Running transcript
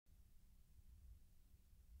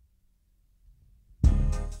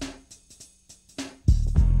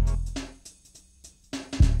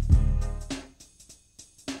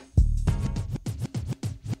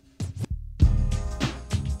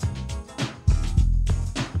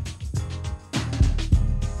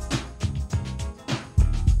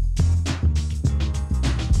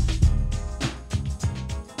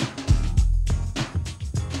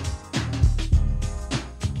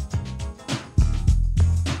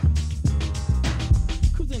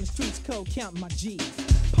Mexico, counting my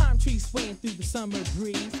G's. Palm trees swaying through the summer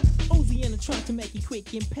breeze. Uzi in the trunk to make it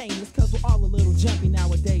quick and painless, cause we're all a little jumpy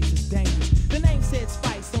nowadays, it's dangerous. The name said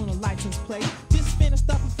Spice on a license plate. Just finished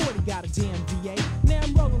up a 40, got a damn VA. Now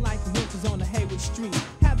I'm rolling like the winters on the Hayward Street.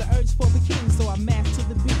 Have the urge for bikini, so I mash to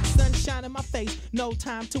the beat. Sunshine in my face, no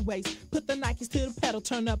time to waste. Put the Nikes to the pedal,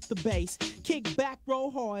 turn up the bass. Kick back,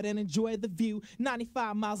 roll hard, and enjoy the view.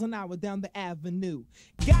 95 miles an hour down the avenue.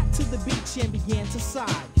 Got to the beach and began to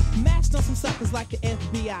sigh. Mashed on some suckers like the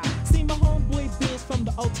FBI. See my homeboy Benz from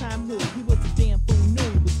the old time hood. He was a damn fool,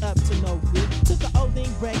 knew he was up to no good. Took an old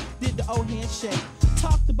thing break, did the old handshake.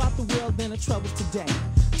 Talked about the world and the troubles today.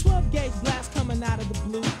 12 gauge blast coming out of the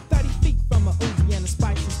blue. 30 feet from a Uzi and the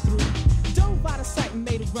Spice is through. Dove out of sight and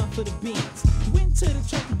made a run for the bins. Went to the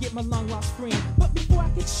track to get my long lost friend. But before I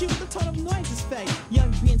could shoot, the tone of noises fade.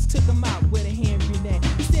 Young Benz took him out with a hand grenade.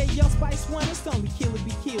 He said, yo, Spice one, it's only kill or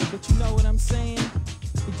be killed. But you know what I'm saying?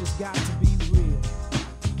 It just got to be real.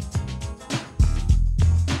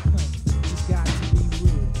 It just got to be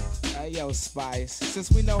real. Hey, yo, Spice,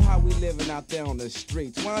 since we know how we living out there on the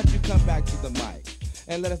streets, why don't you come back to the mic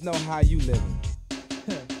and let us know how you living?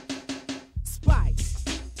 Spice,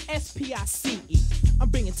 S-P-I-C-E. I'm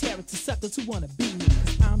bringing terror to suckers who wanna be me.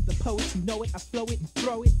 Cause I'm the poet, you know it, I flow it and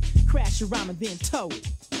throw it. Crash your rhyme and then tow it.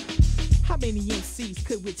 How many MCs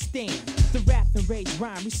could withstand the rap and rage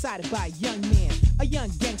rhyme recited by a young man? A young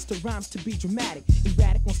gangster rhymes to be dramatic,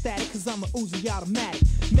 erratic on static, cause I'm a Uzi automatic.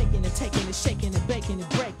 Making and taking and shaking and baking and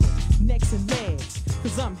breaking necks and legs,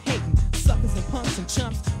 cause I'm hating suckers and punks and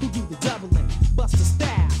chumps who do the doubling. Buster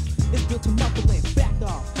style is built to muffle and back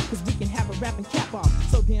off, cause we can have a rapping cap off.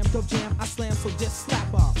 So damn dope jam, I slam, so just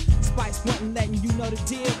slap off. Spice wasn't letting you know the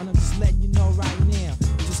deal, and I'm just letting you know right now,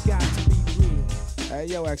 you just got to be real. Hey,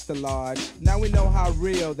 yo, extra large. Now we know how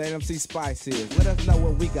real the MC Spice is. Let us know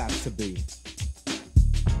what we got to be.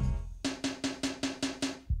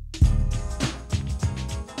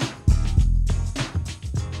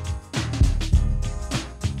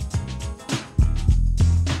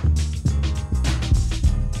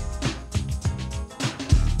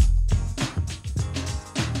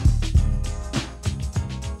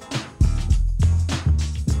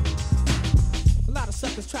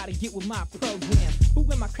 Try to get with my program, but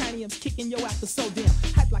when my cranium's kicking your ass so damn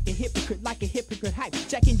hype like a hypocrite hype,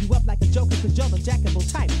 jacking you up like a joker cause you're the jackable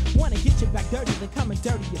type. Wanna get your back dirty, then come and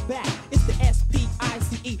dirty your back. It's the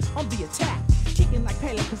S-P-I-C-E on the attack, kicking like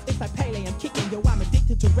Pele cause it's like Pele I'm kicking. Yo, I'm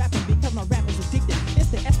addicted to rapping because my rap is addicted. It's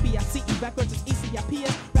the S-P-I-C-E backwards is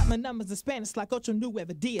E-C-I-P-S. Rap my numbers in Spanish like Ocho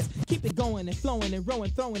Nueve Diaz. Keep it going and flowing and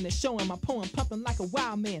rowing, throwing and showing my poem pumping like a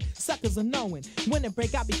wild man. Suckers are knowing when to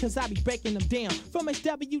break out because I be breaking them down. From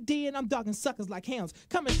HWD and I'm dogging suckers like hounds.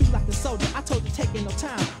 Coming through like a soldier, I told you taking no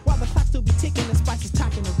time. While the clock still be ticking and Spice is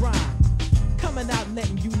talking the rhyme. Coming out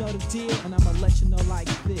letting you know the deal, and I'ma let you know like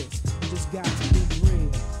this. You just got to be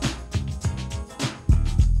real.